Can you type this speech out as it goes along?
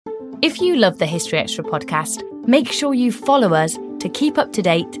If you love the History Extra podcast, make sure you follow us to keep up to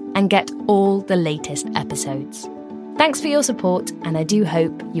date and get all the latest episodes. Thanks for your support, and I do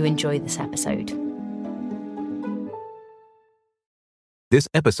hope you enjoy this episode. This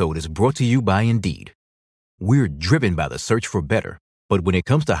episode is brought to you by Indeed. We're driven by the search for better, but when it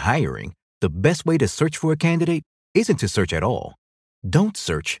comes to hiring, the best way to search for a candidate isn't to search at all. Don't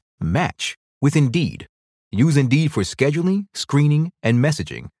search, match with Indeed. Use Indeed for scheduling, screening, and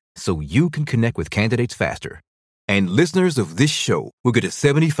messaging so you can connect with candidates faster. And listeners of this show will get a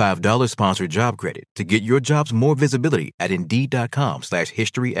 $75 sponsored job credit to get your jobs more visibility at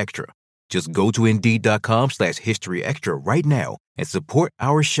Indeed.com/historyextra. Just go to Indeed.com/historyextra right now and support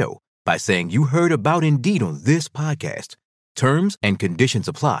our show by saying you heard about Indeed on this podcast. Terms and conditions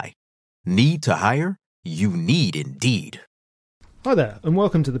apply. Need to hire? You need Indeed. Hi there, and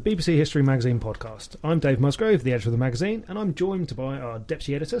welcome to the BBC History Magazine podcast. I'm Dave Musgrove, the editor of the magazine, and I'm joined by our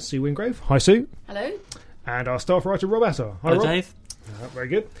deputy editor, Sue Wingrove. Hi, Sue. Hello. And our staff writer, Rob Attar. Hi, Hello, Rob. Dave. Very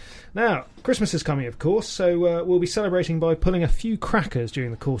good. Now, Christmas is coming, of course, so we'll be celebrating by pulling a few crackers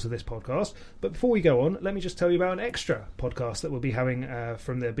during the course of this podcast. But before we go on, let me just tell you about an extra podcast that we'll be having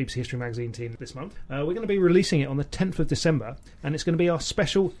from the BBC History Magazine team this month. We're going to be releasing it on the 10th of December, and it's going to be our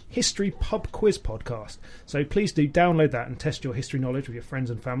special History Pub Quiz podcast. So please do download that and test your history knowledge with your friends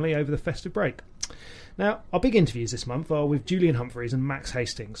and family over the festive break. Now, our big interviews this month are with Julian Humphreys and Max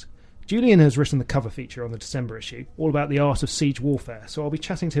Hastings. Julian has written the cover feature on the December issue, all about the art of siege warfare, so I'll be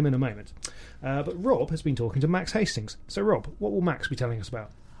chatting to him in a moment. But Rob has been talking to Max Hastings. So Rob, what will Max be telling us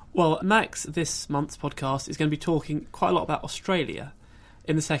about? Well, Max, this month's podcast, is going to be talking quite a lot about Australia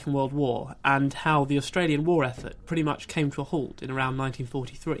in the Second World War and how the Australian war effort pretty much came to a halt in around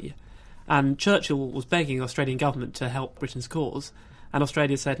 1943. And Churchill was begging the Australian government to help Britain's cause, and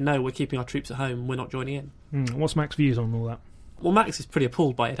Australia said, no, we're keeping our troops at home, we're not joining in. What's Max's views on all that? Well, Max is pretty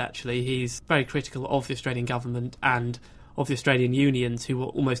appalled by it, actually. He's very critical of the Australian government and of the Australian unions who were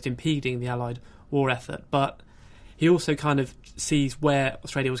almost impeding the Allied war effort. But he also kind of sees where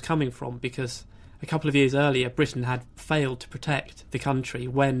Australia was coming from, because a couple of years earlier, Britain had failed to protect the country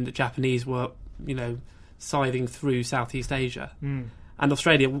when the Japanese were, scything through Southeast Asia. And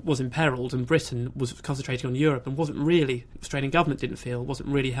Australia was imperilled, and Britain was concentrating on Europe and the Australian government didn't feel, wasn't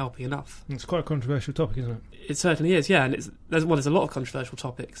really helping enough. It's quite a controversial topic, isn't it? It certainly is, yeah, and there's a lot of controversial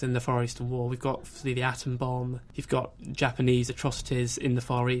topics in the Far Eastern War. We've got the atom bomb, you've got Japanese atrocities in the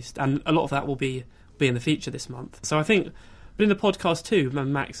Far East, and a lot of that will be in the feature this month. So I think, but in the podcast too,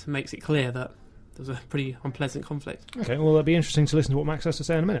 Max makes it clear that there was a pretty unpleasant conflict. Okay, well, it'll be interesting to listen to what Max has to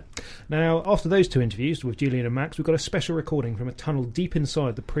say in a minute. Now, after those two interviews with Julian and Max, we've got a special recording from a tunnel deep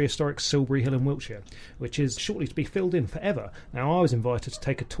inside the prehistoric Silbury Hill in Wiltshire, which is shortly to be filled in forever. Now, I was invited to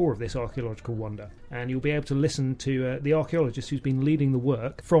take a tour of this archaeological wonder, and you'll be able to listen to the archaeologist who's been leading the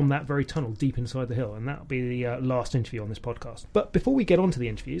work from that very tunnel deep inside the hill, and that'll be the last interview on this podcast. But before we get on to the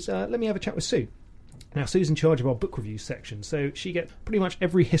interviews, let me have a chat with Sue. Now, Sue's in charge of our book reviews section, so she gets pretty much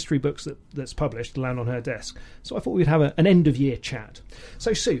every history book that's published to land on her desk. So I thought we'd have an end-of-year chat.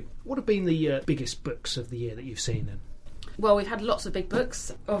 So, Sue, what have been the biggest books of the year that you've seen then? Well, we've had lots of big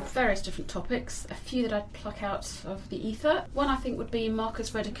books of various different topics. A few that I'd pluck out of the ether. One, I think, would be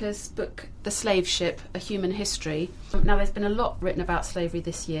Marcus Rediker's book, The Slave Ship, A Human History. Now, there's been a lot written about slavery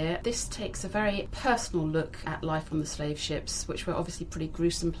this year. This takes a very personal look at life on the slave ships, which were obviously pretty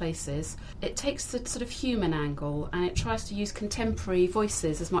gruesome places. It takes the sort of human angle, and it tries to use contemporary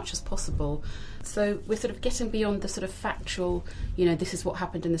voices as much as possible. So we're sort of getting beyond the sort of factual, this is what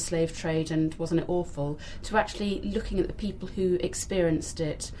happened in the slave trade and wasn't it awful, to actually looking at the people who experienced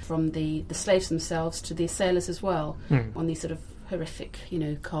it, from the slaves themselves to the sailors as well, on these sort of horrific,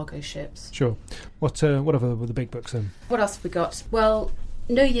 cargo ships. Sure. What other were the big books then? What else have we got? Well,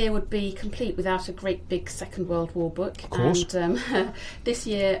 no year would be complete without a great big Second World War book. Of course. And this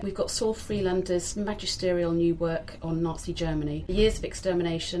year we've got Saul Freelander's magisterial new work on Nazi Germany. The Years of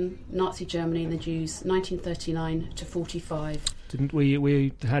Extermination, Nazi Germany and the Jews, 1939 to 45. Didn't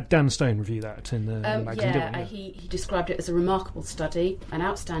we had Dan Stone review that in the magazine, didn't we? He described it as a remarkable study, an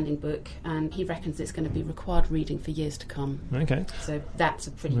outstanding book, and he reckons it's going to be required reading for years to come. Okay. So that's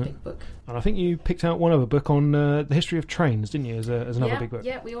a pretty big book. And I think you picked out one other book on the history of trains, didn't you, as another big book?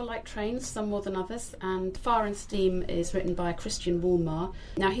 Yeah, we all like trains, some more than others, and Fire and Steam is written by Christian Woolmar.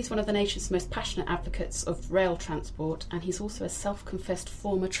 Now, he's one of the nation's most passionate advocates of rail transport, and he's also a self-confessed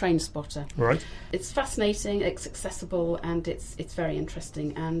former train spotter. Right. It's fascinating, it's accessible, and it's very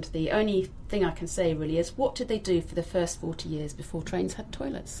interesting, and the only thing I can say really is, what did they do for the first 40 years before trains had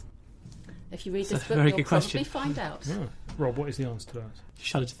toilets? If you read this book, you'll probably find out. Yeah. Rob, what is the answer to that? You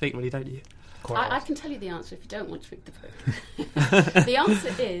shudder to think, really, don't you? quite I can tell you the answer if you don't want to read the book. The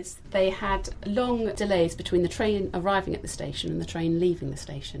answer is they had long delays between the train arriving at the station and the train leaving the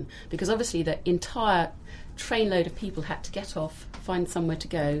station, because obviously the entire trainload of people had to get off, find somewhere to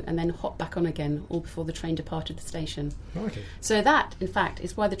go, and then hop back on again, all before the train departed the station. Okay. So that, in fact,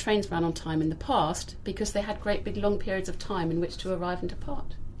 is why the trains ran on time in the past, because they had great big long periods of time in which to arrive and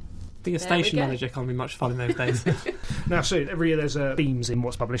depart. Being a station manager can't be much fun in those days. Now, Sue, every year there's themes in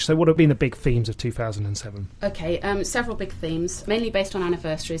what's published. So what have been the big themes of 2007? Okay, several big themes, mainly based on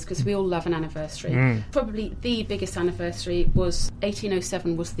anniversaries, because we all love an anniversary. Probably the biggest anniversary was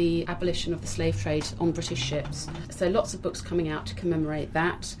 1807 was the abolition of the slave trade on British ships. So lots of books coming out to commemorate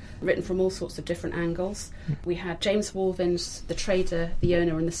that, written from all sorts of different angles. We had James Walvin's The Trader, the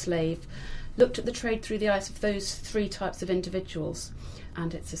Owner and the Slave, looked at the trade through the eyes of those three types of individuals.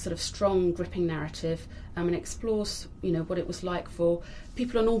 And it's a sort of strong, gripping narrative, and explores, what it was like for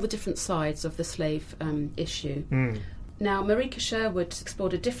people on all the different sides of the slave issue. Now, Marika Sherwood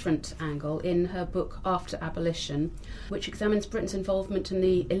explored a different angle in her book After Abolition, which examines Britain's involvement in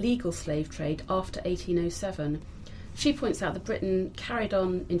the illegal slave trade after 1807. She points out that Britain carried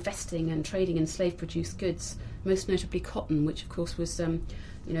on investing and trading in slave-produced goods, most notably cotton, which of course was a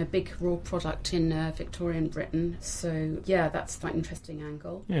big raw product in Victorian Britain. So, yeah, that's quite an interesting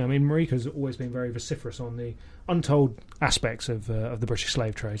angle. Yeah, I mean, Marika's always been very vociferous on the untold aspects of the British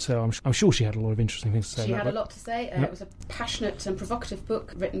slave trade, so I'm sure she had a lot of interesting things to say. She had a lot to say. It was a passionate and provocative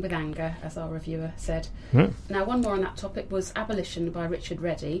book written with anger, as our reviewer said. Now, one more on that topic was Abolition by Richard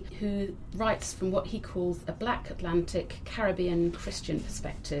Reddy, who writes from what he calls a black Atlantic Caribbean Christian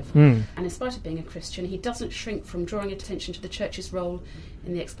perspective. And in spite of being a Christian, he doesn't shrink from drawing attention to the church's role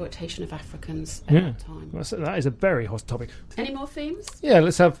in the exploitation of Africans at that time. That is a very hot topic. Any more themes? Yeah,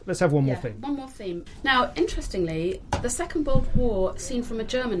 let's have one more theme. One more theme. Now, interestingly, the Second World War, seen from a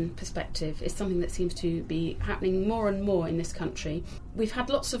German perspective, is something that seems to be happening more and more in this country. We've had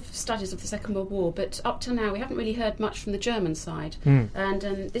lots of studies of the Second World War, but up till now we haven't really heard much from the German side. And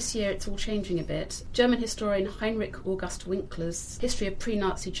this year it's all changing a bit. German historian Heinrich August Winkler's history of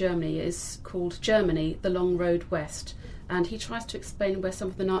pre-Nazi Germany is called Germany, the Long Road West. And he tries to explain where some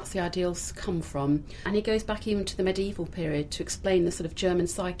of the Nazi ideals come from. And he goes back even to the medieval period to explain the sort of German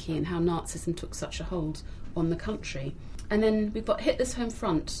psyche and how Nazism took such a hold on the country. And then we've got Hitler's Home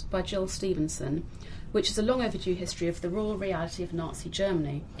Front by Jill Stevenson, which is a long overdue history of the rural reality of Nazi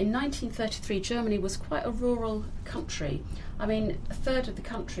Germany. In 1933, Germany was quite a rural country. I mean, a third of the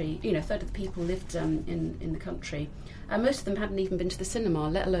country, a third of the people lived in the country. And most of them hadn't even been to the cinema,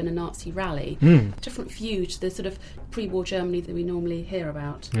 let alone a Nazi rally. Different view to the sort of pre-war Germany that we normally hear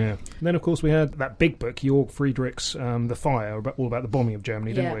about. Yeah. And then, of course, we had that big book, Jörg Friedrich's The Fire, all about the bombing of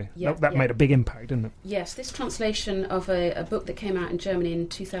Germany, didn't we? That made a big impact, didn't it? Yes, this translation of a book that came out in Germany in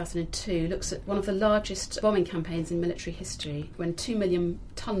 2002 looks at one of the largest bombing campaigns in military history, when 2 million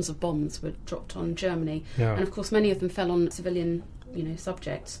tons of bombs were dropped on Germany. And, of course, many of them fell on civilian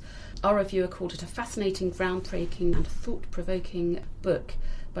subjects. Our reviewer called it a fascinating, groundbreaking and thought-provoking book,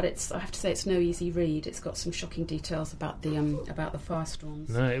 but I have to say it's no easy read. It's got some shocking details about the firestorms.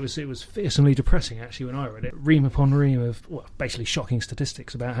 No, it was fearsomely depressing actually when I read it. Ream upon ream of basically shocking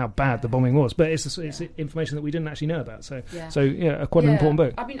statistics about how bad the bombing was, but it's information that we didn't actually know about. So quite an important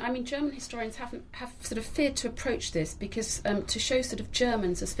book. I mean, German historians have sort of feared to approach this because to show sort of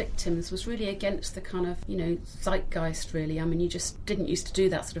Germans as victims was really against the kind of zeitgeist. Really, I mean, you just didn't used to do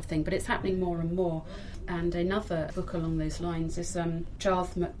that sort of thing, but it's happening more and more. And another book along those lines is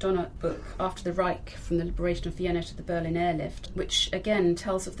Charles McDonough's book, After the Reich, From the Liberation of Vienna to the Berlin Airlift, which again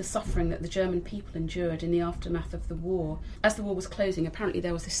tells of the suffering that the German people endured in the aftermath of the war. As the war was closing, apparently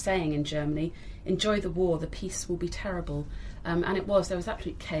there was this saying in Germany, enjoy the war, the peace will be terrible. And there was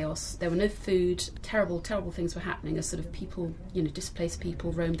absolute chaos. There were no food. Terrible, terrible things were happening as sort of people, displaced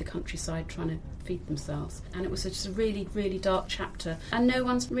people roamed the countryside trying to feed themselves. And it was just a really, really dark chapter. And no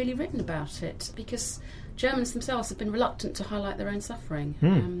one's really written about it because Germans themselves have been reluctant to highlight their own suffering.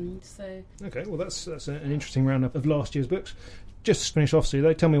 Okay, well that's an interesting roundup of last year's books. Just to finish off,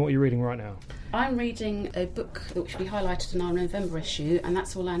 Sue, tell me what you're reading right now. I'm reading a book that should be highlighted in our November issue, and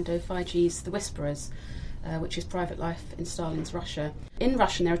that's Orlando Figes' The Whisperers, which is private life in Stalin's Russia. In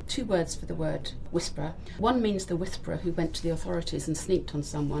Russian, there are two words for the word whisperer. One means the whisperer who went to the authorities and sneaked on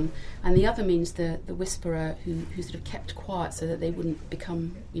someone, and the other means the whisperer who sort of kept quiet so that they wouldn't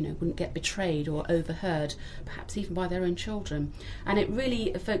wouldn't get betrayed or overheard, perhaps even by their own children. And it really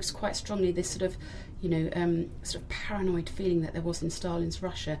evokes quite strongly this sort of paranoid feeling that there was in Stalin's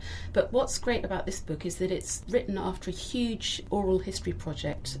Russia. But what's great about this book is that it's written after a huge oral history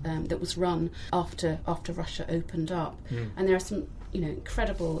project that was run after Russia opened up. And there are some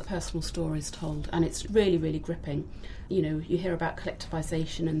incredible personal stories told, and it's really, really gripping. You hear about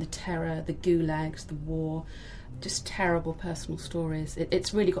collectivisation and the terror, the gulags, the war, just terrible personal stories.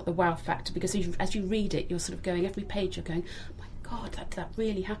 It's really got the wow factor, because as you read it, you're sort of going, every page you're going, oh my God, that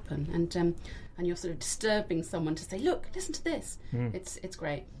really happened, and you're sort of disturbing someone to say, look, listen to this. It's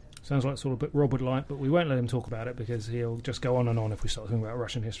great. Sounds like sort of book Rob would like, but we won't let him talk about it because he'll just go on and on if we start talking about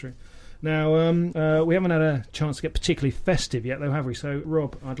Russian history. Now, we haven't had a chance to get particularly festive yet, though, have we? So,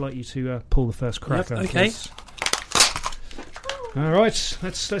 Rob, I'd like you to pull the first cracker. Yep, okay. Please. All right,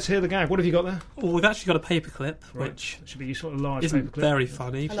 let's hear the gag. What have you got there? Well, we've actually got a paperclip, Right. which It should be useful, a large isn't paperclip. very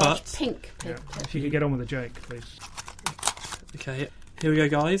funny, A large but... pink Yeah. paper. If you could get on with the Jake, please. Okay, here we go,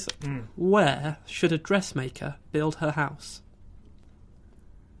 guys. Where should a dressmaker build her house?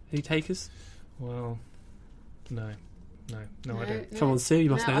 Any takers? Well, no idea. Come on, Sue, you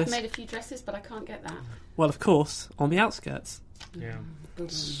must know I've this. made a few dresses, but I can't get that. Well, of course, on the outskirts. Yeah,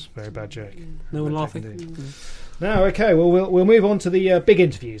 it's a very bad joke. No one Bad laughing. joke indeed. Now, okay, well, we'll move on to the big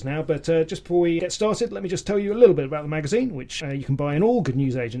interviews now, but just before we get started, let me just tell you a little bit about the magazine, which you can buy in all good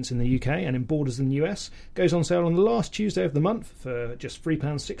newsagents in the UK and in Borders in the US. It goes on sale on the last Tuesday of the month for just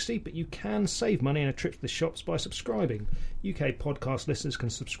 £3.60, but you can save money in a trip to the shops by subscribing. UK podcast listeners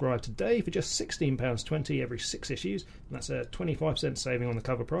can subscribe today for just £16.20 every 6 issues, and that's a 25% saving on the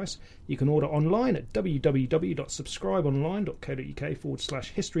cover price. You can order online at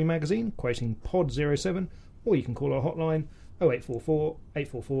www.subscribeonline.co.uk/history magazine, quoting pod 07, or you can call our hotline 0844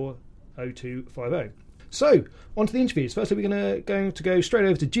 844 0250. So, on to the interviews. Firstly, we're going to go straight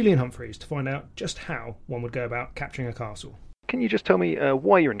over to Julian Humphreys to find out just how one would go about capturing a castle. Can you just tell me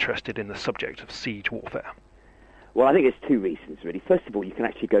why you're interested in the subject of siege warfare? Well, I think there's two reasons, really. First of all, you can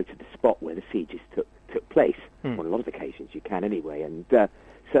actually go to the spot where the sieges took place. On a lot of occasions, you can anyway. And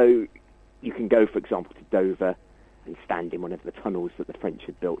so you can go, for example, to Dover and stand in one of the tunnels that the French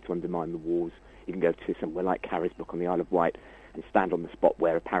had built to undermine the walls. You can go to somewhere like Carisbrooke on the Isle of Wight and stand on the spot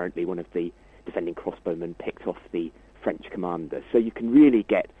where apparently one of the defending crossbowmen picked off the French commander. So you can really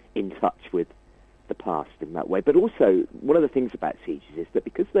get in touch with the past in that way. But also, one of the things about sieges is that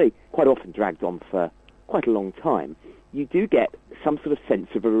because they quite often dragged on for quite a long time, you do get some sort of sense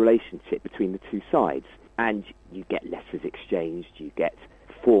of a relationship between the two sides, and you get letters exchanged, you get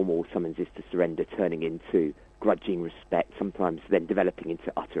formal summonses to surrender turning into grudging respect, sometimes then developing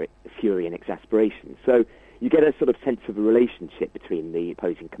into utter fury and exasperation. So you get a sort of sense of a relationship between the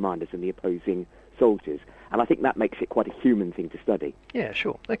opposing commanders and the opposing soldiers, and I think that makes it quite a human thing to study. Yeah,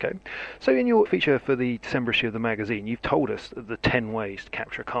 sure. Okay. So in your feature for the December issue of the magazine, you've told us the 10 ways to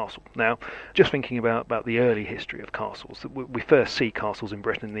capture a castle. Now, just thinking about the early history of castles, we first see castles in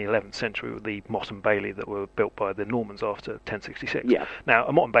Britain in the 11th century with the Motte and Bailey that were built by the Normans after 1066. Yeah. Now,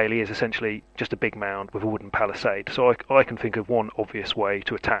 a Motte and Bailey is essentially just a big mound with a wooden palisade, so I can think of one obvious way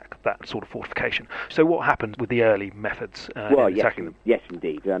to attack that sort of fortification. So what happened with the early methods in attacking them? Yes,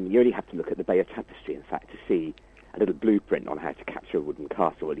 indeed. You only have to look at the Bayeux Tapestry, in fact, to see a little blueprint on how to capture a wooden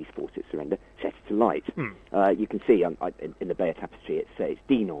castle, or at least force its surrender, set it to light. You can see in the Bayeux Tapestry it says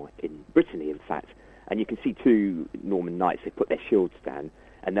Dinan in Brittany, in fact, and you can see two Norman knights. They put their shields down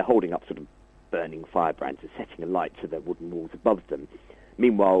and they're holding up sort of burning firebrands and setting a light to the wooden walls above them.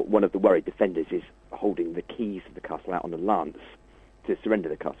 Meanwhile, one of the worried defenders is holding the keys of the castle out on a lance to surrender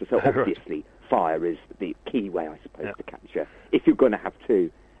the castle. So obviously fire is the key way, I suppose, to capture, if you're going to have to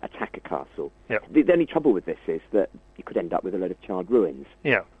attack a castle. Yep. The only trouble with this is that you could end up with a load of charred ruins.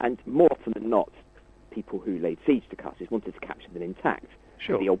 Yeah. And more often than not, people who laid siege to castles wanted to capture them intact.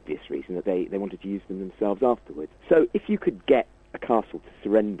 Sure. For the obvious reason that they wanted to use them themselves afterwards. So if you could get a castle to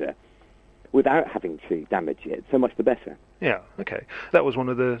surrender without having to damage it, so much the better. Yeah, okay. That was one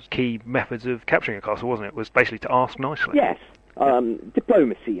of the key methods of capturing a castle, wasn't it? Was basically to ask nicely. Yes.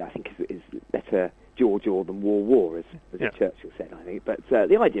 Diplomacy, I think, is better war than war, as Churchill said, I think. But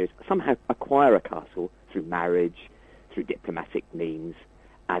the idea is somehow acquire a castle through marriage, through diplomatic means,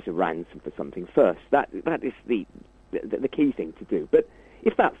 as a ransom for something first. That is the key thing to do. But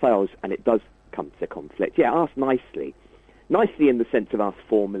if that fails and it does come to conflict, ask nicely. Nicely in the sense of ask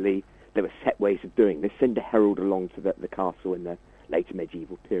formally. There were set ways of doing this. Send a herald along to the castle in the later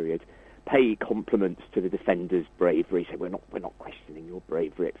medieval period. Pay compliments to the defender's bravery. Say, we're not questioning your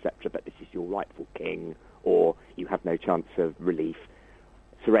bravery, etc., but this is your rightful king, or you have no chance of relief.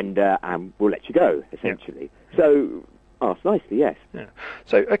 Surrender and we'll let you go, essentially. Yeah. So ask nicely, yes. Yeah.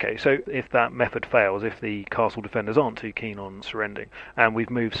 So if that method fails, if the castle defenders aren't too keen on surrendering, and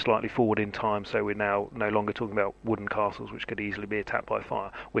we've moved slightly forward in time, so we're now no longer talking about wooden castles which could easily be attacked by fire,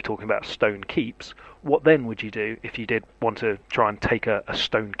 we're talking about stone keeps, what then would you do if you did want to try and take a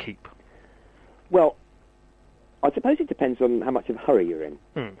stone keep? Well, I suppose it depends on how much of a hurry you're in.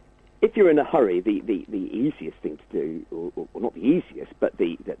 If you're in a hurry, the easiest thing to do, or not the easiest, but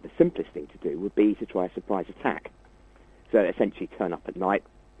the simplest thing to do would be to try a surprise attack. So essentially turn up at night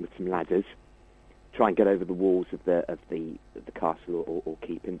with some ladders, try and get over the walls of the castle or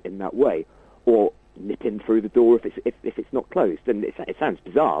keep in that way, or nip in through the door if it's not closed. And it sounds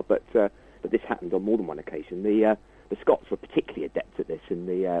bizarre, but this happened on more than one occasion. The Scots were particularly adept at this in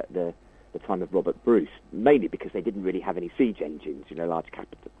the time of Robert Bruce, mainly because they didn't really have any siege engines, large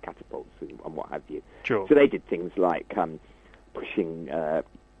catapults and what have you. Sure. So they did things like pushing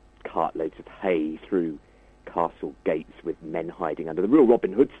cartloads of hay through castle gates with men hiding under the real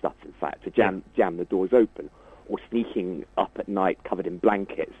Robin Hood stuff, in fact, to jam the doors open, or sneaking up at night covered in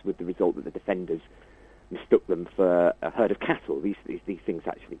blankets, with the result that the defenders mistook them for a herd of cattle. These things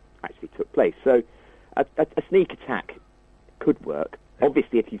actually took place. So a sneak attack could work.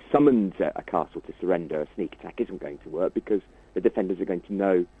 Obviously, if you've summoned a castle to surrender, a sneak attack isn't going to work because the defenders are going to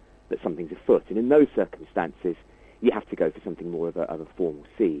know that something's afoot. And in those circumstances, you have to go for something more of a formal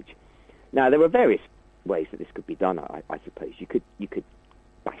siege. Now, there are various ways that this could be done, I suppose. You could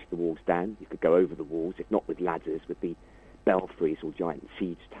bash the walls down. You could go over the walls, if not with ladders, with the belfries or giant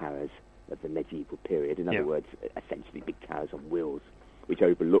siege towers of the medieval period. In other words, essentially big towers on wheels which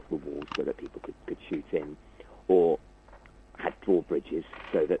overlook the walls so that people could shoot in, or had drawbridges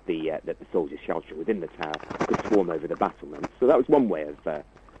so that the soldiers sheltering within the tower could swarm over the battlements. So that was one way of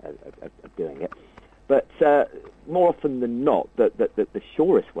doing it. But more often than not, the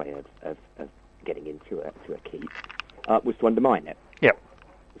surest way of getting into a keep was to undermine it. Yep.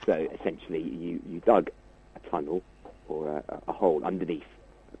 So essentially, you dug a tunnel or a hole underneath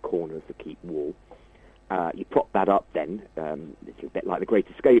the corner of the keep wall. You prop that up then, it's a bit like the Great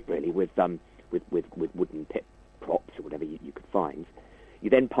Escape, really, with wooden pit props or whatever you could find. You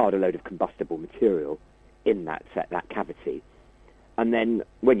then piled a load of combustible material in that cavity, and then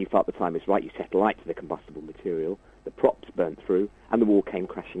when you felt the time was right, you set light to the combustible material, the props burnt through, and the wall came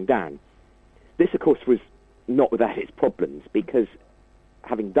crashing down. This, of course, was not without its problems, because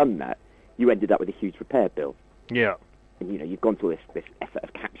having done that, you ended up with a huge repair bill. Yeah. And, you've gone through this effort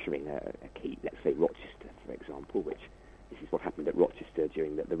of capturing a keep, let's say Rochester, for example, which this is what happened at Rochester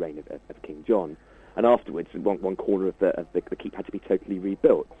during the reign of King John. And afterwards, one corner of the keep had to be totally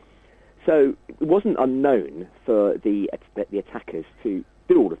rebuilt. So it wasn't unknown for the attackers to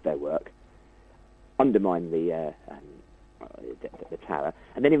do all of their work, undermine the tower,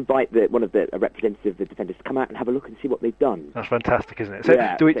 and then invite a representative of the defenders to come out and have a look and see what they've done. That's fantastic, isn't it?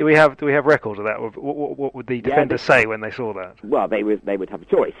 So do we have records of that? What would the defenders say when they saw that? Well, they would have a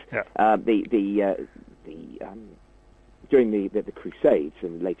choice. Yeah. During the Crusades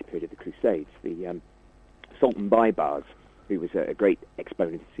and the later period of the Crusades, the Sultan Baybars, who was a great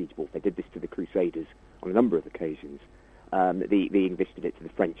exponent of siege warfare, did this to the Crusaders on a number of occasions. The English did it to the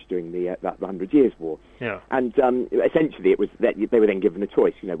French during the 100 Years' War. Yeah. And essentially it was that they were then given a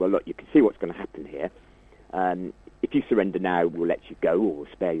choice. Well, look, you can see what's going to happen here. If you surrender now, we'll let you go, or we'll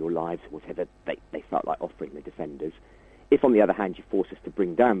spare your lives, or whatever they felt like offering the defenders. If, on the other hand, you force us to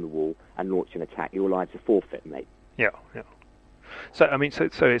bring down the wall and launch an attack, your lives are forfeit, mate. Yeah. So I mean, so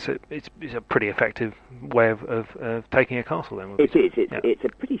it's a pretty effective way of taking a castle, then. It is. It's a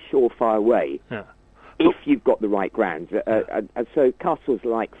pretty surefire way. Yeah. If you've got the right ground. And so castles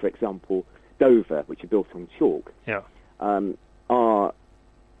like, for example, Dover, which are built on chalk, are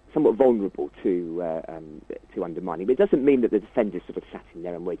somewhat vulnerable to undermining. But it doesn't mean that the defenders sort of sat in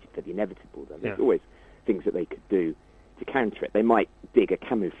there and waited for the inevitable. There's always things that they could do to counter it. They might dig a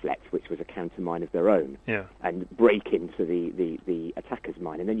camouflet, which was a counter mine of their own, and break into the attacker's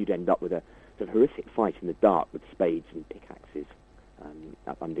mine, and then you'd end up with a sort of horrific fight in the dark with spades and pickaxes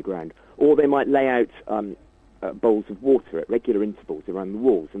up underground. Or they might lay out bowls of water at regular intervals around the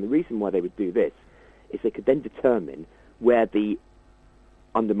walls, and the reason why they would do this is they could then determine where the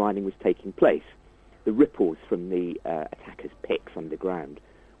undermining was taking place. The ripples from the attacker's picks underground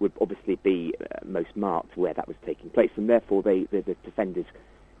would obviously be most marked where that was taking place, and therefore the defenders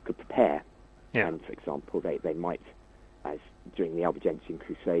could prepare. And, for example, they might, as during the Albigensian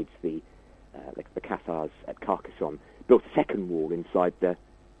Crusades, the Cathars at Carcassonne built a second wall inside the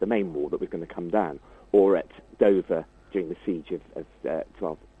main wall that was going to come down. Or at Dover, during the siege of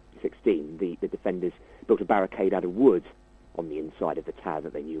 1216, the defenders built a barricade out of wood on the inside of the tower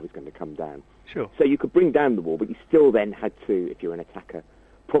that they knew was going to come down. Sure. So you could bring down the wall, but you still then had to, if you're an attacker,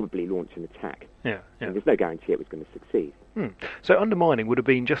 probably launch an attack. And there's no guarantee it was going to succeed. So undermining would have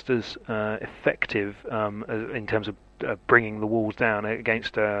been just as effective in terms of bringing the walls down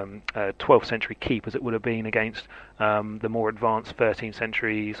against a 12th century keep as it would have been against the more advanced 13th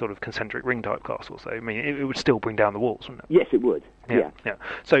century sort of concentric ring type castles. So I mean, it would still bring down the walls, wouldn't it? Yes, it would. Yeah.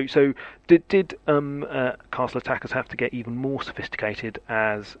 So did castle attackers have to get even more sophisticated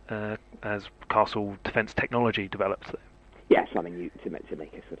as castle defence technology developed? Yes, I mean, to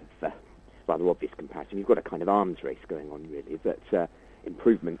make a sort of rather obvious comparison, you've got a kind of arms race going on, really, that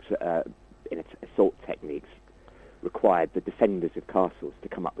improvements in assault techniques required the defenders of castles to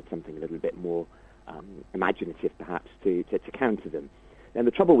come up with something a little bit more imaginative, perhaps, to counter them. And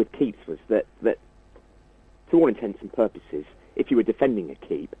the trouble with keeps was that to all intents and purposes, if you were defending a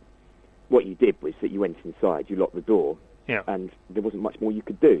keep, what you did was that you went inside, you locked the door, and there wasn't much more you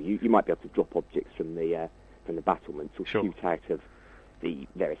could do. You might be able to drop objects from the battlements or shoot out of the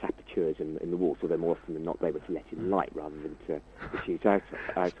various apertures in the walls, although more often than not they were to let in light rather than to shoot out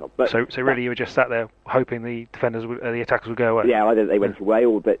of. But so really you were just sat there hoping the attackers would go away? Yeah, either they went away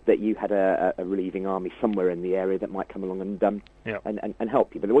or that you had a relieving army somewhere in the area that might come along and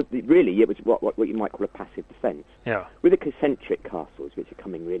help you. But it was what you might call a passive defence. Yeah. With the concentric castles, which are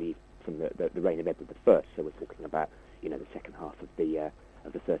coming really from the reign of Edward I, so we're talking about the second half of the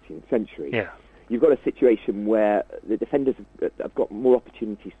 13th century. Yeah. You've got a situation where the defenders have got more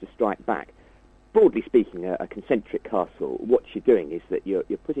opportunities to strike back. Broadly speaking, a concentric castle, what you're doing is that you're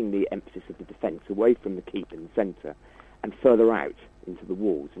putting the emphasis of the defence away from the keep in the centre and further out into the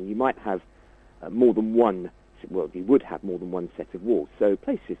walls. And you might have you would have more than one set of walls. So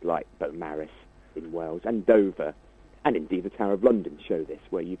places like Beaumaris in Wales and Dover, and indeed the Tower of London show this,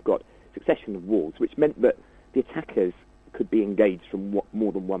 where you've got a succession of walls, which meant that the attackers could be engaged from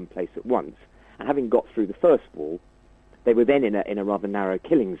more than one place at once. And having got through the first wall, they were then in a rather narrow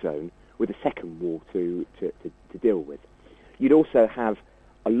killing zone with a second wall to deal with. You'd also have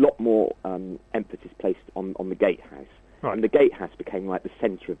a lot more emphasis placed on the gatehouse. Right. And the gatehouse became like the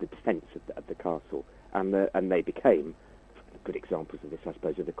centre of the defence of the castle. And they became, good examples of this, I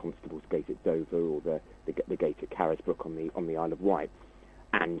suppose, are the Constable's Gate at Dover or the gate at Carisbrooke on the Isle of Wight.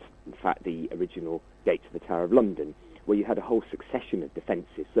 And, in fact, the original gate to the Tower of London, where you had a whole succession of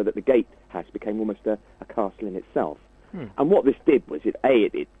defences, so that the gatehouse became almost a castle in itself. And what this did was,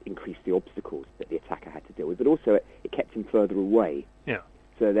 it increased the obstacles that the attacker had to deal with, but also it kept him further away. Yeah.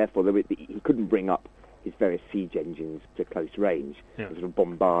 So therefore, he couldn't bring up his various siege engines to close range and sort of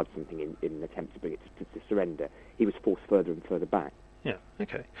bombard something in an attempt to bring it to surrender. He was forced further and further back. Yeah,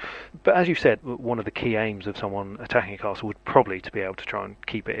 okay. But as you said, one of the key aims of someone attacking a castle would probably to be able to try and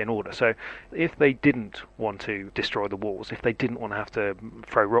keep it in order. So if they didn't want to destroy the walls, if they didn't want to have to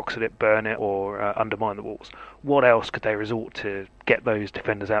throw rocks at it, burn it, or undermine the walls, what else could they resort to get those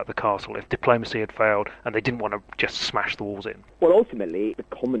defenders out of the castle if diplomacy had failed and they didn't want to just smash the walls in? Well, ultimately, the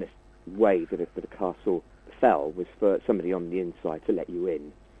commonest way that a castle fell was for somebody on the inside to let you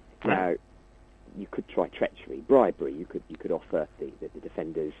in. Now, you could try treachery, bribery. You could offer the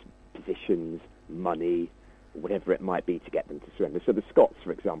defenders positions, money, whatever it might be to get them to surrender. So the Scots,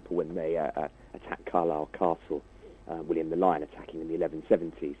 for example, when they attacked Carlisle Castle, William the Lion attacking in the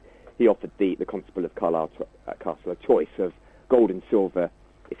 1170s, he offered the Constable of Carlisle Castle a choice of gold and silver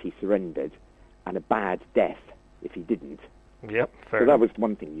if he surrendered, and a bad death if he didn't. Yep, fair So enough. that was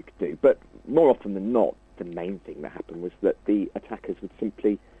one thing you could do. But more often than not, the main thing that happened was that the attackers would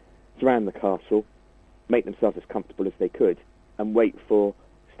simply surround the castle, make themselves as comfortable as they could, and wait for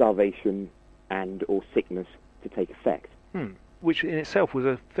starvation and or sickness to take effect. Which in itself was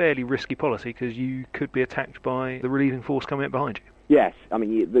a fairly risky policy, because you could be attacked by the relieving force coming up behind you. Yes, I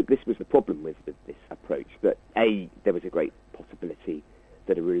mean, this was the problem with this approach, that there was a great possibility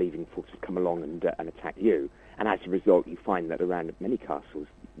that a relieving force would come along and attack you, and as a result you find that around many castles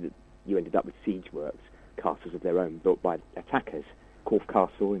you ended up with siege works, castles of their own built by attackers. Corfe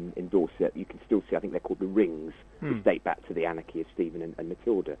Castle in Dorset, you can still see, I think they're called the Rings, which date back to the anarchy of Stephen and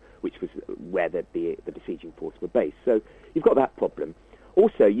Matilda, which was where the besieging force were based. So you've got that problem.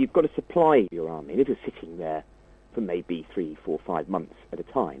 Also, you've got to supply your army, and if you're sitting there for maybe 3, 4, 5 months at a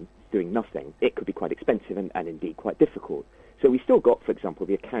time, doing nothing, it could be quite expensive and indeed quite difficult. So we still got, for example,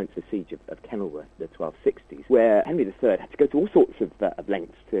 the accounts of the siege of Kenilworth in the 1260s, where Henry III had to go to all sorts of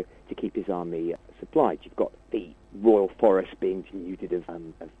lengths to keep his army supplied. You've got the royal forest being denuded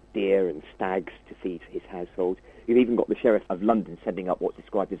of deer and stags to feed his household. You've even got the Sheriff of London sending up what's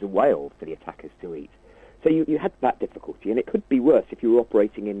described as a whale for the attackers to eat. So you had that difficulty, and it could be worse if you were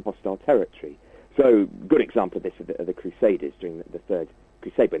operating in hostile territory. So, good example of this are the Crusaders during the Third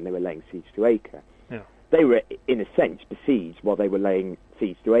Crusade, when they were laying siege to Acre. Yeah. They were, in a sense, besieged while they were laying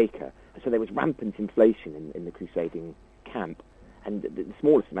siege to Acre. And so there was rampant inflation in the crusading camp. And the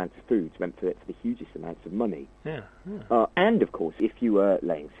smallest amounts of food went for the hugest amounts of money. Yeah. And, of course, if you were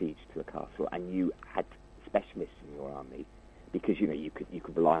laying siege to a castle and you had specialists in your army, because, you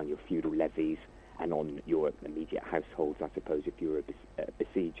could rely on your feudal levies and on your immediate households, I suppose, if you were a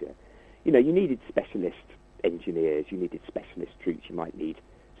besieger, you needed specialist engineers, you needed specialist troops, you might need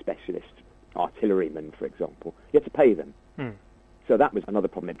specialist artillerymen, for example. You had to pay them. So that was another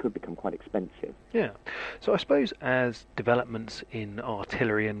problem. It could become quite expensive. Yeah. So I suppose as developments in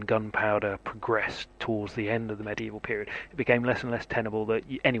artillery and gunpowder progressed towards the end of the medieval period, it became less and less tenable that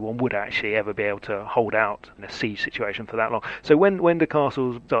anyone would actually ever be able to hold out in a siege situation for that long. So when do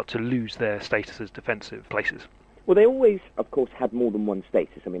castles start to lose their status as defensive places? Well, they always, of course, had more than one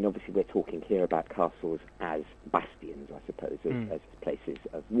status. I mean, obviously we're talking here about castles as bastions, I suppose, as places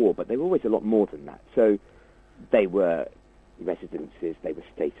of war, but they were always a lot more than that. So they were residences, they were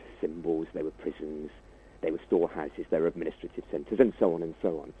status symbols, they were prisons, they were storehouses, they were administrative centres, and so on and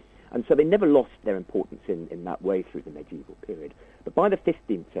so on. And so they never lost their importance in that way through the medieval period. But by the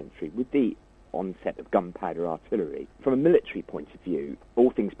 15th century, with the onset of gunpowder artillery, from a military point of view, all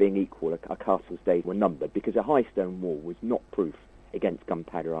things being equal, a castle's days were numbered, because a high stone wall was not proof against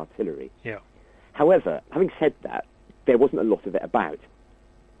gunpowder artillery. Yeah. However, having said that, there wasn't a lot of it about.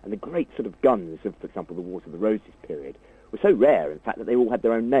 And the great sort of guns of, for example, the Wars of the Roses period were so rare, in fact, that they all had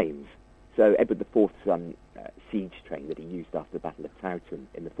their own names. So Edward IV's siege train that he used after the Battle of Towton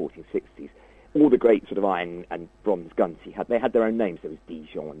in the 1460s, all the great sort of iron and bronze guns he had, they had their own names. There was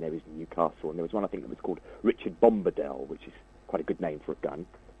Dijon, and there was Newcastle, and there was one, I think, that was called Richard Bombadil, which is quite a good name for a gun,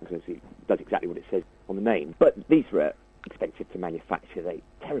 because it does exactly what it says on the name. But these were expensive to manufacture. They're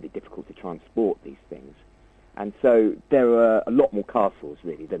terribly difficult to transport, these things. And so there were a lot more castles,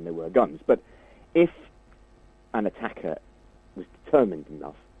 really, than there were guns. But if an attacker was determined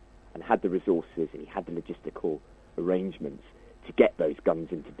enough and had the resources and he had the logistical arrangements to get those guns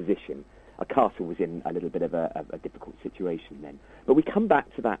into position, a castle was in a little bit of a difficult situation then. But we come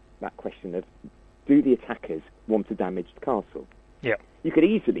back to that question of, do the attackers want a damaged castle? Yeah. You could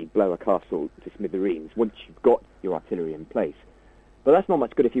easily blow a castle to smithereens once you've got your artillery in place. But that's not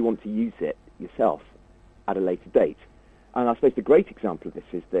much good if you want to use it yourself at a later date. And I suppose the great example of this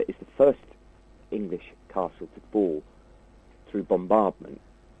is the first English castle to fall through bombardment,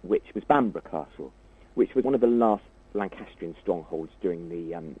 which was Bamborough Castle, which was one of the last Lancastrian strongholds during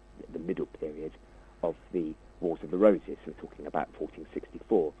the middle period of the Wars of the Roses. We're talking about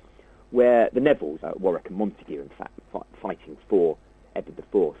 1464, where the Nevilles, Warwick and Montague, in fact, fighting for Edward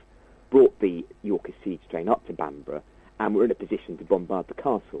IV, brought the Yorkist siege train up to Bamborough and were in a position to bombard the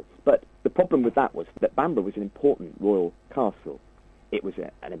castle. But the problem with that was that Bamborough was an important royal castle. It was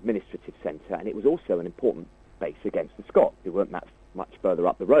an administrative centre, and it was also an important base against the Scots, who weren't that much further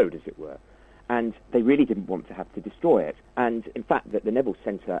up the road, as it were. And they really didn't want to have to destroy it. And, in fact, the Neville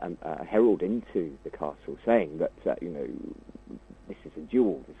sent a herald into the castle saying that, this is a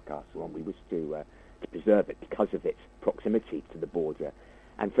jewel, this castle, and we wish to preserve it because of its proximity to the border.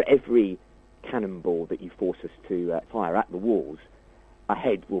 And for every cannonball that you force us to fire at the walls, a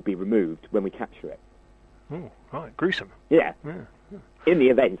head will be removed when we capture it. Oh, right, gruesome. Yeah. In the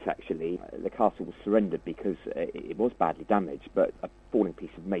event, actually, the castle was surrendered because it was badly damaged, but a falling piece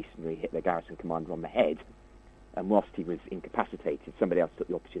of masonry hit the garrison commander on the head, and whilst he was incapacitated, somebody else took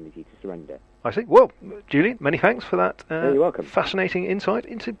the opportunity to surrender. I see. Well, Julian, many thanks for that you're welcome. Fascinating insight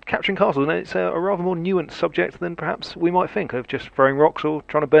into capturing castles. And it's a rather more nuanced subject than perhaps we might think of just throwing rocks or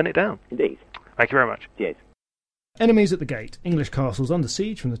trying to burn it down. Indeed. Thank you very much. Cheers. Enemies at the Gate, English Castles Under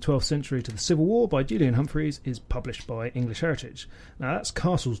Siege from the 12th Century to the Civil War by Julian Humphreys is published by English Heritage. Now that's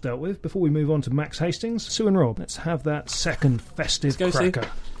castles dealt with. Before we move on to Max Hastings, Sue and Rob, let's have that second festive cracker.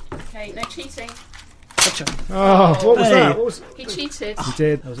 Okay, no cheating. Gotcha. Oh, what was Hey. that? He cheated. He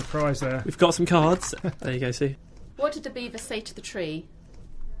did. There was a prize there. We've got some cards. There you go, Sue. What did the beaver say to the tree?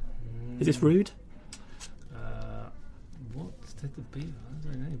 Is this rude? What did the beaver?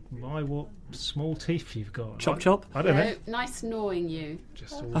 I don't know. My, what small teeth you've got. Chop chop? I don't know. No, nice gnawing you.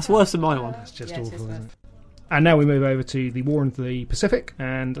 Just awful. That's worse than my one. That's just Yeah, it is awful, worse. isn't it? And now we move over to the War in the Pacific,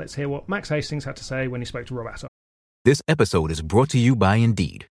 and let's hear what Max Hastings had to say when he spoke to Rob Attar. This episode is brought to you by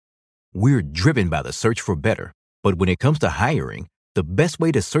Indeed. We're driven by the search for better, but when it comes to hiring, the best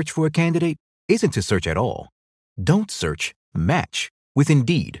way to search for a candidate isn't to search at all. Don't search, match with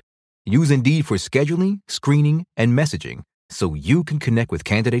Indeed. Use Indeed for scheduling, screening, and messaging so you can connect with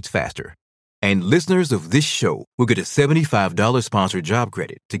candidates faster. And listeners of this show will get a $75 sponsored job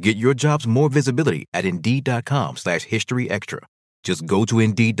credit to get your jobs more visibility at Indeed.com/History Extra. Just go to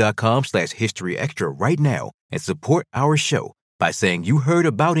Indeed.com/History Extra right now and support our show by saying you heard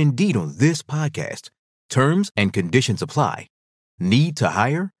about Indeed on this podcast. Terms and conditions apply. Need to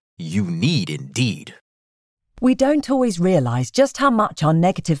hire? You need Indeed. We don't always realise just how much our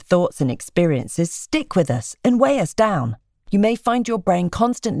negative thoughts and experiences stick with us and weigh us down. You may find your brain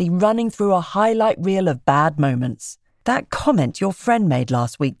constantly running through a highlight reel of bad moments. That comment your friend made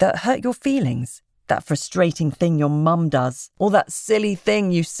last week that hurt your feelings. That frustrating thing your mum does. Or that silly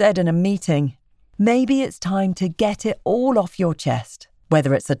thing you said in a meeting. Maybe it's time to get it all off your chest.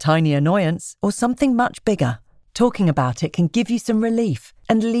 Whether it's a tiny annoyance or something much bigger, talking about it can give you some relief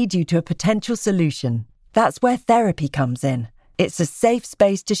and lead you to a potential solution. That's where therapy comes in. It's a safe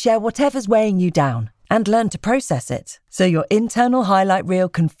space to share whatever's weighing you down and learn to process it, so your internal highlight reel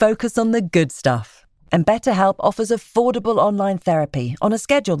can focus on the good stuff. And BetterHelp offers affordable online therapy on a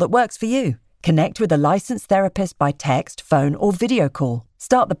schedule that works for you. Connect with a licensed therapist by text, phone, or video call.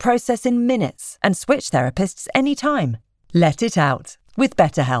 Start the process in minutes and switch therapists anytime. Let it out with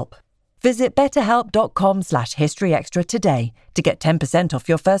BetterHelp. Visit betterhelp.com/historyextra today to get 10% off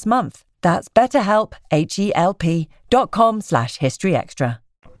your first month. That's BetterHelp, HELP.com/historyextra.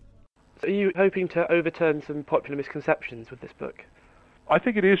 Are you hoping to overturn some popular misconceptions with this book? I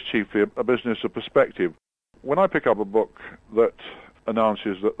think it is chiefly a business of perspective. When I pick up a book that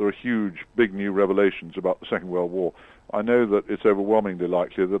announces that there are huge, big new revelations about the Second World War, I know that it's overwhelmingly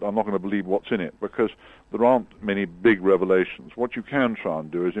likely that I'm not going to believe what's in it, because there aren't many big revelations. What you can try and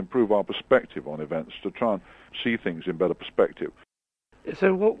do is improve our perspective on events, to try and see things in better perspective.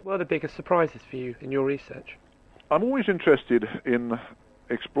 So what were the biggest surprises for you in your research? I'm always interested in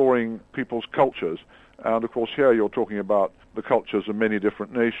exploring people's cultures, and of course here you're talking about the cultures of many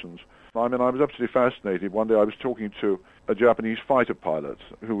different nations. I mean, I was absolutely fascinated. One day I was talking to a Japanese fighter pilot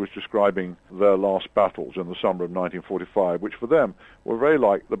who was describing their last battles in the summer of 1945, which for them were very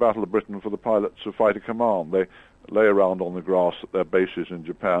like the Battle of Britain for the pilots of Fighter Command. They lay around on the grass at their bases in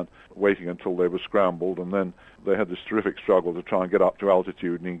Japan, waiting until they were scrambled, and then they had this terrific struggle to try and get up to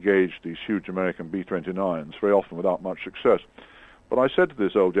altitude and engage these huge American B-29s, very often without much success. But I said to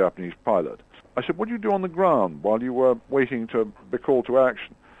this old Japanese pilot, I said, what do you do on the ground while you were waiting to be called to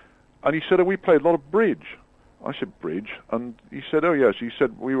action? And he said, oh, we played a lot of bridge. I said, bridge? And he said, oh, yes. He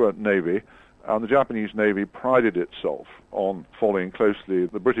said, we were Navy, and the Japanese Navy prided itself on following closely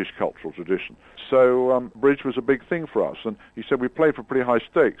the British cultural tradition. So bridge was a big thing for us. And he said, we played for pretty high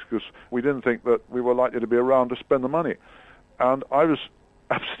stakes because we didn't think that we were likely to be around to spend the money. And I was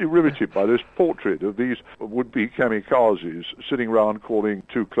absolutely riveted by this portrait of these would-be kamikazes sitting around calling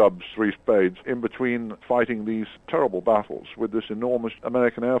 2 clubs 3 spades in between fighting these terrible battles with this enormous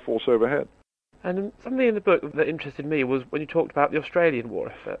American Air Force overhead. And something in the book that interested me was when you talked about the Australian war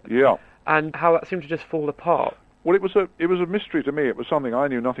effort. Yeah. And how that seemed to just fall apart. Well, it was a mystery to me. It was something I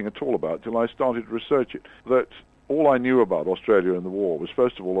knew nothing at all about till I started to research it. That all I knew about Australia in the war was,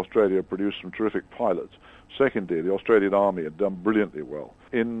 first of all, Australia produced some terrific pilots. Secondly, the Australian Army had done brilliantly well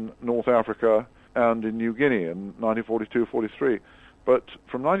in North Africa and in New Guinea in 1942-43. But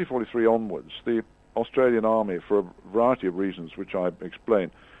from 1943 onwards, the Australian Army, for a variety of reasons which I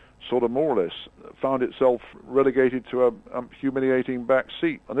explained, sort of more or less found itself relegated to a humiliating back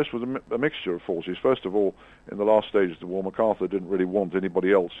seat. And this was a mixture of forces. First of all, in the last stages of the war, MacArthur didn't really want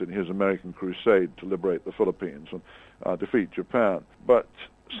anybody else in his American crusade to liberate the Philippines and defeat Japan. But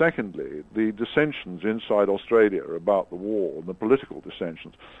secondly, the dissensions inside Australia about the war, and the political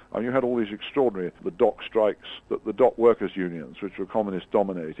dissensions, and you had all these extraordinary, the dock strikes, the dock workers' unions, which were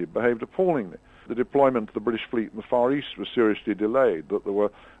communist-dominated, behaved appallingly. The deployment of the British fleet in the Far East was seriously delayed, that there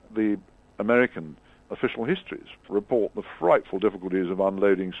were the American official histories report the frightful difficulties of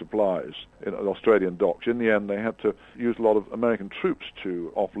unloading supplies in Australian docks. In the end, they had to use a lot of American troops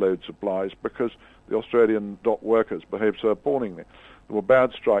to offload supplies because the Australian dock workers behaved so appallingly. There were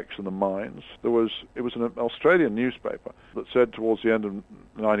bad strikes in the mines. It was an Australian newspaper that said towards the end of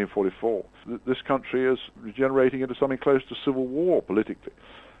 1944 that this country is degenerating into something close to civil war politically.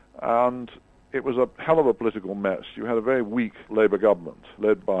 And it was a hell of a political mess. You had a very weak Labour government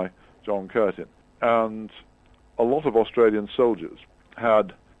led by John Curtin. And a lot of Australian soldiers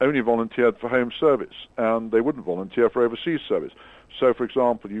had only volunteered for home service, and they wouldn't volunteer for overseas service. So, for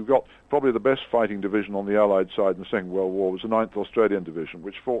example, you got probably the best fighting division on the Allied side in the Second World War was the 9th Australian Division,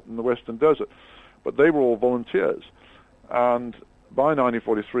 which fought in the Western Desert. But they were all volunteers. And by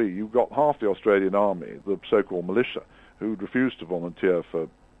 1943, you got half the Australian Army, the so-called militia, who'd refused to volunteer for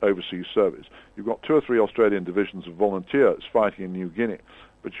overseas service. You've got 2 or 3 Australian divisions of volunteers fighting in New Guinea,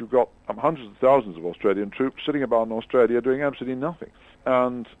 but you've got hundreds of thousands of Australian troops sitting about in Australia doing absolutely nothing.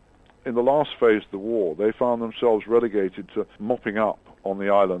 And in the last phase of the war, they found themselves relegated to mopping up on the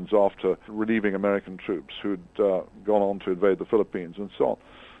islands after relieving American troops who'd gone on to invade the Philippines and so on.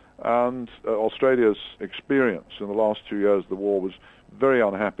 And Australia's experience in the last 2 years of the war was very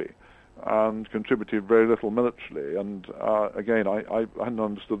unhappy and contributed very little militarily. And again, I hadn't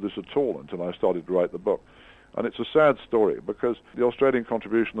understood this at all until I started to write the book. And it's a sad story because the Australian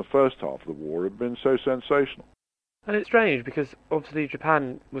contribution in the first half of the war had been so sensational. And it's strange because obviously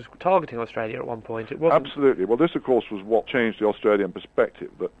Japan was targeting Australia at one point. It wasn't... Absolutely. Well, this, of course, was what changed the Australian perspective.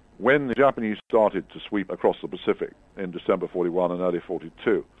 That when the Japanese started to sweep across the Pacific in December 41 and early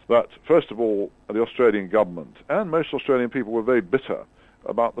 42, that, first of all, the Australian government and most Australian people were very bitter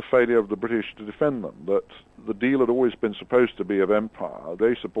about the failure of the British to defend them, that the deal had always been supposed to be of empire.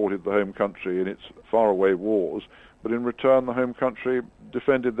 They supported the home country in its faraway wars, but in return the home country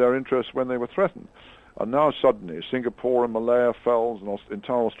defended their interests when they were threatened. And now suddenly Singapore and Malaya fell, an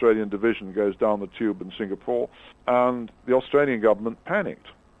entire Australian division goes down the tube in Singapore, and the Australian government panicked.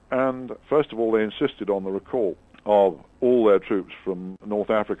 And first of all, they insisted on the recall of all their troops from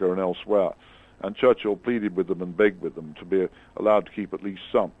North Africa and elsewhere. And Churchill pleaded with them and begged with them to be allowed to keep at least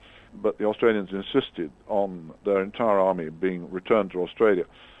some. But the Australians insisted on their entire army being returned to Australia.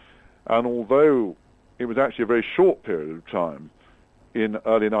 And although it was actually a very short period of time in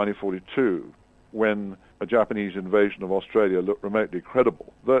early 1942 when a Japanese invasion of Australia looked remotely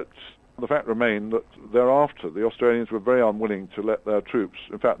credible, that the fact remained that thereafter the Australians were very unwilling to let their troops,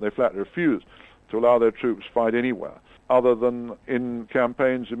 in fact they flatly refused to allow their troops fight anywhere other than in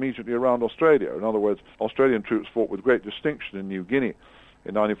campaigns immediately around Australia. In other words, Australian troops fought with great distinction in New Guinea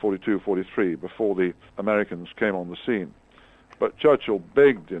in 1942-43 before the Americans came on the scene. But Churchill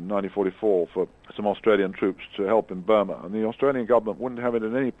begged in 1944 for some Australian troops to help in Burma, and the Australian government wouldn't have it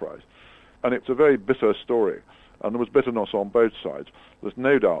at any price. And it's a very bitter story, and there was bitterness on both sides. There's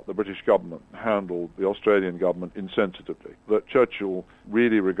no doubt the British government handled the Australian government insensitively, that Churchill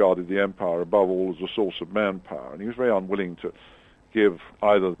really regarded the empire above all as a source of manpower, and he was very unwilling to give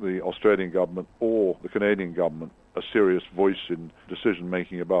either the Australian government or the Canadian government a serious voice in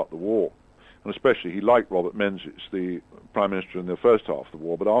decision-making about the war. And especially he liked Robert Menzies, the Prime Minister in the first half of the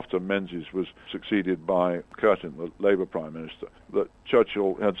war, but after Menzies was succeeded by Curtin, the Labour Prime Minister, that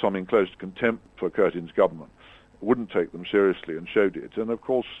Churchill had something close to contempt for Curtin's government, wouldn't take them seriously and showed it. And of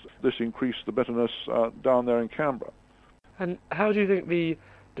course this increased the bitterness down there in Canberra. And how do you think the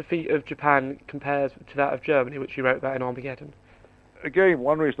defeat of Japan compares to that of Germany, which you wrote about in Armageddon? Again,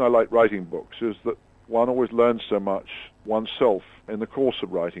 one reason I like writing books is that one always learns so much oneself in the course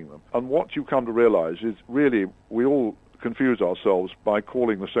of writing them. And what you come to realize is really we all confuse ourselves by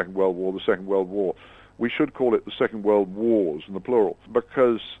calling the Second World War the Second World War. We should call it the Second World Wars in the plural,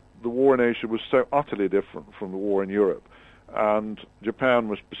 because the war in Asia was so utterly different from the war in Europe. And Japan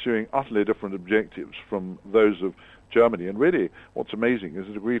was pursuing utterly different objectives from those of Germany. And really, what's amazing is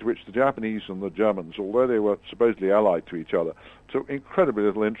the degree to which the Japanese and the Germans, although they were supposedly allied to each other, took incredibly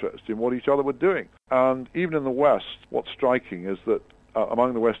little interest in what each other were doing. And even in the West, what's striking is that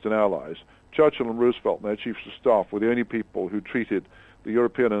among the Western allies, Churchill and Roosevelt and their chiefs of staff were the only people who treated the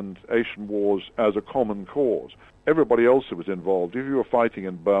European and Asian wars as a common cause. Everybody else who was involved, if you were fighting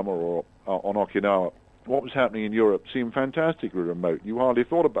in Burma or on Okinawa, what was happening in Europe seemed fantastically remote. You hardly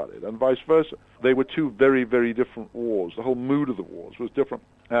thought about it, and vice versa. They were two very, very different wars. The whole mood of the wars was different,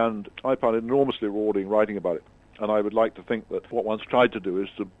 and I found it enormously rewarding writing about it. And I would like to think that what one's tried to do is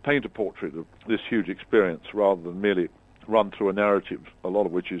to paint a portrait of this huge experience rather than merely run through a narrative, a lot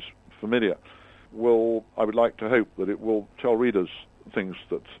of which is familiar. I would like to hope that it will tell readers things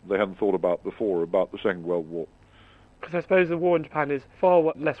that they hadn't thought about before about the Second World War. Because I suppose the war in Japan is far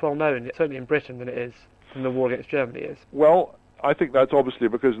less well known, certainly in Britain, than it is than the war against Germany is. Well, I think that's obviously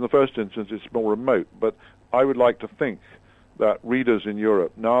because in the first instance it's more remote, but I would like to think that readers in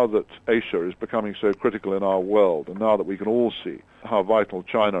Europe, now that Asia is becoming so critical in our world, and now that we can all see how vital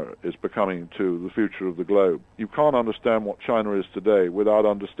China is becoming to the future of the globe, you can't understand what China is today without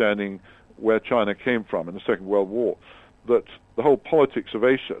understanding where China came from in the Second World War. That the whole politics of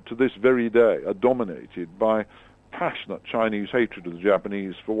Asia to this very day are dominated by passionate Chinese hatred of the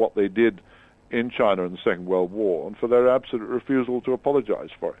Japanese for what they did in China in the Second World War and for their absolute refusal to apologize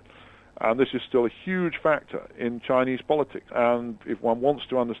for it. And this is still a huge factor in Chinese politics. And if one wants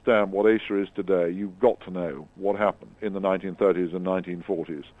to understand what Asia is today, you've got to know what happened in the 1930s and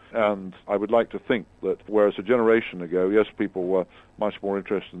 1940s. And I would like to think that whereas a generation ago, yes, people were much more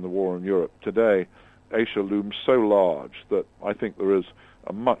interested in the war in Europe, today Asia looms so large that I think there is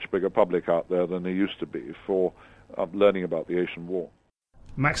a much bigger public out there than there used to be for learning about the Asian War.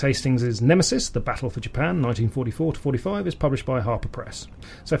 Max Hastings' Nemesis, The Battle for Japan, 1944-45, is published by Harper Press.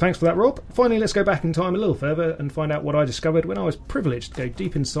 So thanks for that, Rob. Finally, let's go back in time a little further and find out what I discovered when I was privileged to go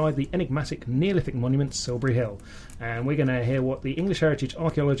deep inside the enigmatic Neolithic monument Silbury Hill. And we're going to hear what the English heritage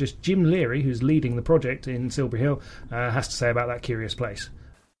archaeologist Jim Leary, who's leading the project in Silbury Hill, has to say about that curious place.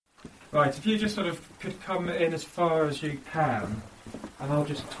 Right, if you just sort of could come in as far as you can, and I'll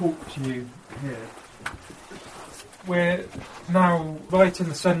just talk to you here. We're now right in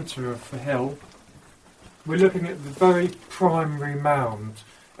the centre of the hill. We're looking at the very primary mound,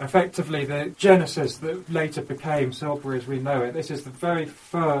 effectively the genesis that later became Silbury as we know it. This is the very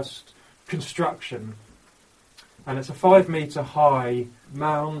first construction, and it's a 5 metre high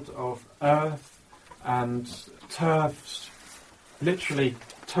mound of earth and turfs, literally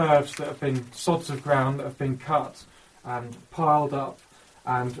turfs that have been sods of ground that have been cut and piled up,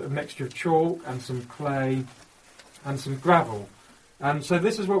 and a mixture of chalk and some clay and some gravel. And so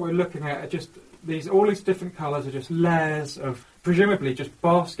this is what we're looking at, just all these different colours are just layers of, presumably just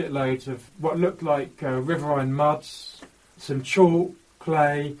basket loads of what looked like riverine muds, some chalk,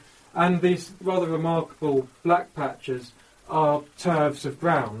 clay, and these rather remarkable black patches are turfs of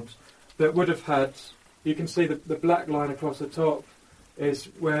ground that would have had, you can see the black line across the top is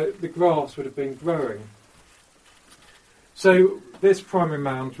where the grass would have been growing. So this primary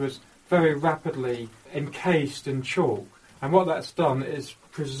mound was very rapidly encased in chalk, and what that's done is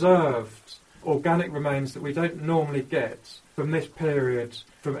preserved organic remains that we don't normally get from this period,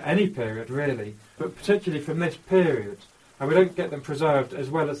 from any period really, but particularly from this period, and we don't get them preserved as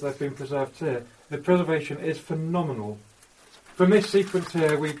well as they've been preserved here. The preservation is phenomenal. From this sequence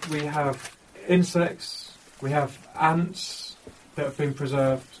here we have insects, we have ants that have been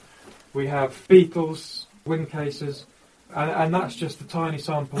preserved, we have beetles, wing cases, and that's just the tiny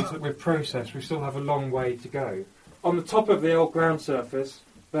samples that we've processed. We still have a long way to go. On the top of the old ground surface,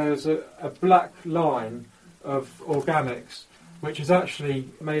 there's a black line of organics, which is actually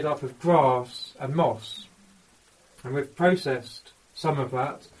made up of grass and moss. And we've processed some of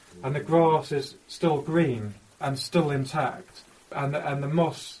that, and the grass is still green and still intact, and the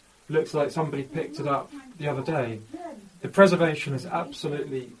moss looks like somebody picked it up the other day. The preservation is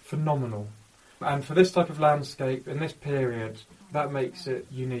absolutely phenomenal. And for this type of landscape, in this period, that makes it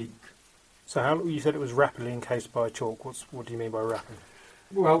unique. So how you said it was rapidly encased by chalk. What do you mean by rapid?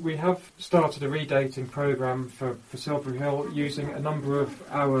 Well, we have started a redating programme for Silbury Hill using a number of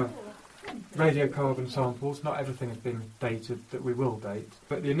our radiocarbon samples. Not everything has been dated that we will date,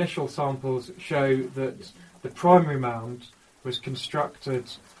 but the initial samples show that the primary mound was constructed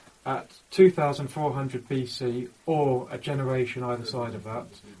at 2400 BC or a generation either side of that.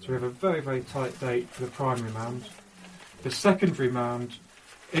 So we have a very, very tight date for the primary mound. The secondary mound,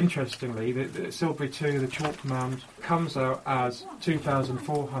 interestingly, the Silbury II, the chalk mound, comes out as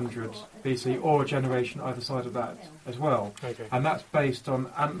 2400 BC or a generation either side of that as well. Okay. And that's based on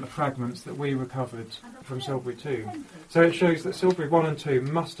antler fragments that we recovered from Silbury II. So it shows that Silbury I and II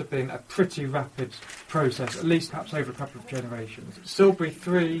must have been a pretty rapid process, at least perhaps over a couple of generations. Silbury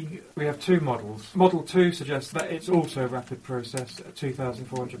III, we have two models. Model 2 suggests that it's also a rapid process at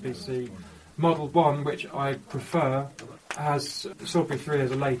 2400 BC. Model 1, which I prefer, has Silbury III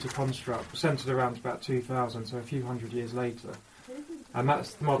as a later construct, centred around about 2000, so a few hundred years later. And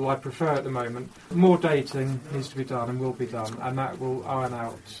that's the model I prefer at the moment. More dating needs to be done and will be done, and that will iron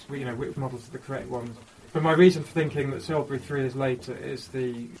out, which models are the correct ones. But my reason for thinking that Silbury III is later is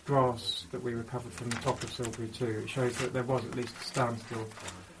the grass that we recovered from the top of Silbury II. It shows that there was at least a standstill.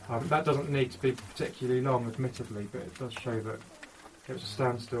 That doesn't need to be particularly long, admittedly, but it does show that it was a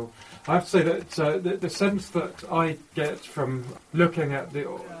standstill. I have to say that the sense that I get from looking at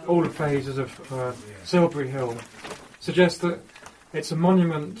all the phases of Silbury Hill suggests that it's a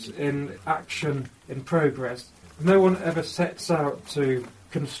monument in action, in progress. No one ever sets out to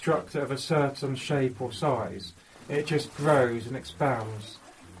construct it of a certain shape or size. It just grows and expands.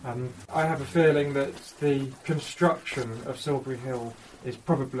 And I have a feeling that the construction of Silbury Hill is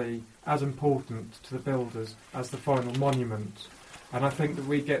probably as important to the builders as the final monument. And I think that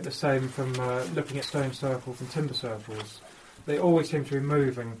we get the same from looking at stone circles and timber circles. They always seem to be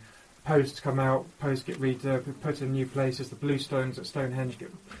moving. Posts come out, posts get put in new places, the blue stones at Stonehenge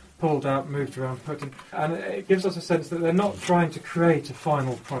get pulled out, moved around, put in. And it gives us a sense that they're not trying to create a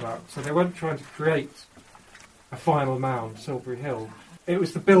final product. So they weren't trying to create a final mound, Silbury Hill. It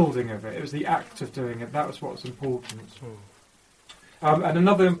was the building of it, it was the act of doing it, that was what was important. And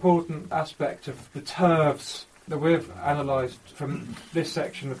another important aspect of the turfs that we've analysed from this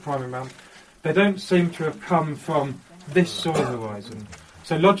section of primary mound, they don't seem to have come from this soil horizon.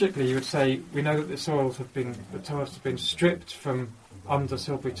 So logically, you would say we know that the turves have been stripped from under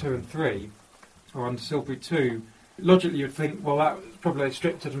Silbury 2 and 3, or under Silbury 2. Logically, you'd think, well, that probably they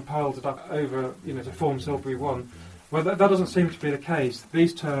stripped it and piled it up over, to form Silbury 1. Well, that doesn't seem to be the case.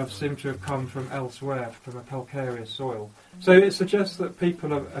 These turves seem to have come from elsewhere, from a calcareous soil. So it suggests that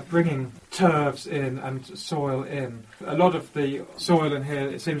people are bringing turves in and soil in. A lot of the soil in here,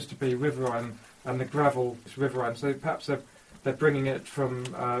 it seems to be riverine, and the gravel is riverine. So perhaps they're bringing it from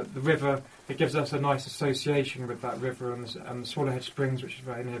the river. It gives us a nice association with that river and the Swallowhead Springs, which is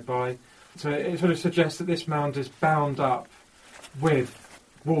very nearby. So it sort of suggests that this mound is bound up with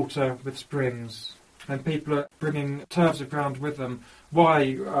water, with springs, and people are bringing turves of ground with them.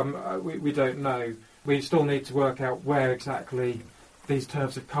 Why? We don't know. We still need to work out where exactly these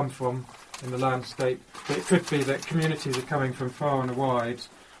turves have come from in the landscape. But it could be that communities are coming from far and wide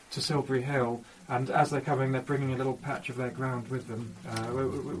to Silbury Hill, and as they're coming, they're bringing a little patch of their ground with them.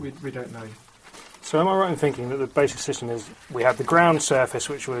 We don't know. So am I right in thinking that the basic system is we had the ground surface,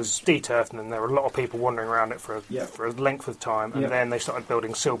 which was de-turfed, and then there were a lot of people wandering around it for a length of time, and then they started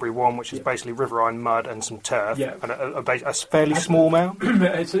building Silbury 1, which is basically riverine mud and some turf, and a fairly small mound?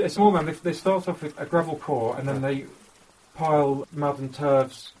 It's a small mound. They start off with a gravel core, and then they pile mud and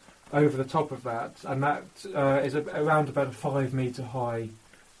turfs over the top of that, and that is around about a 5 metre high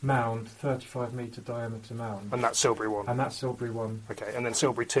mound, 35 metre diameter mound. And that's Silbury 1? And that's Silbury 1. Okay, and then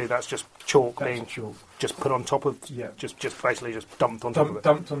Silbury 2, that's just chalk being just put on top of, just basically just dumped on top of it?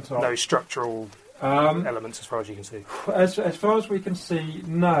 Dumped on top. No structural elements as far as you can see? As far as we can see,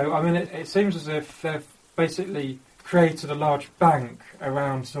 no. I mean, it seems as if they've basically created a large bank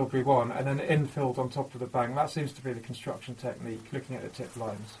around Silbury 1 and then infilled on top of the bank. That seems to be the construction technique, looking at the tip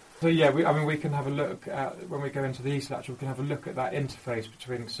lines. So yeah, we can have a look at, when we go into the East Latch, we can have a look at that interface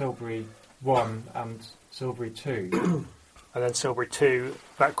between Silbury 1 and Silbury 2. And then Silbury 2,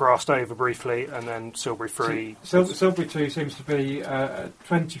 that grassed over briefly, and then Silbury 3... Silbury 2 seems to be a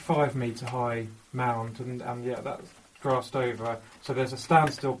 25 metre high mound, and that's grassed over. So there's a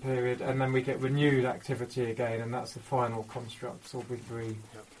standstill period, and then we get renewed activity again, and that's the final construct, Silbury 3. Yep.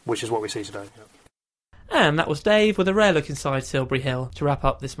 Which is what we see today. Yep. And that was Dave with a rare look inside Silbury Hill to wrap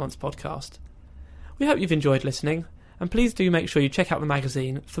up this month's podcast. We hope you've enjoyed listening, and please do make sure you check out the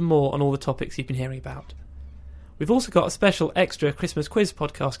magazine for more on all the topics you've been hearing about. We've also got a special extra Christmas quiz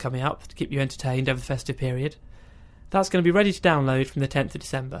podcast coming up to keep you entertained over the festive period. That's going to be ready to download from the 10th of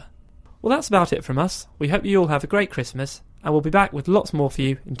December. Well, that's about it from us. We hope you all have a great Christmas, and we'll be back with lots more for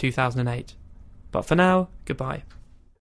you in 2008. But for now, goodbye.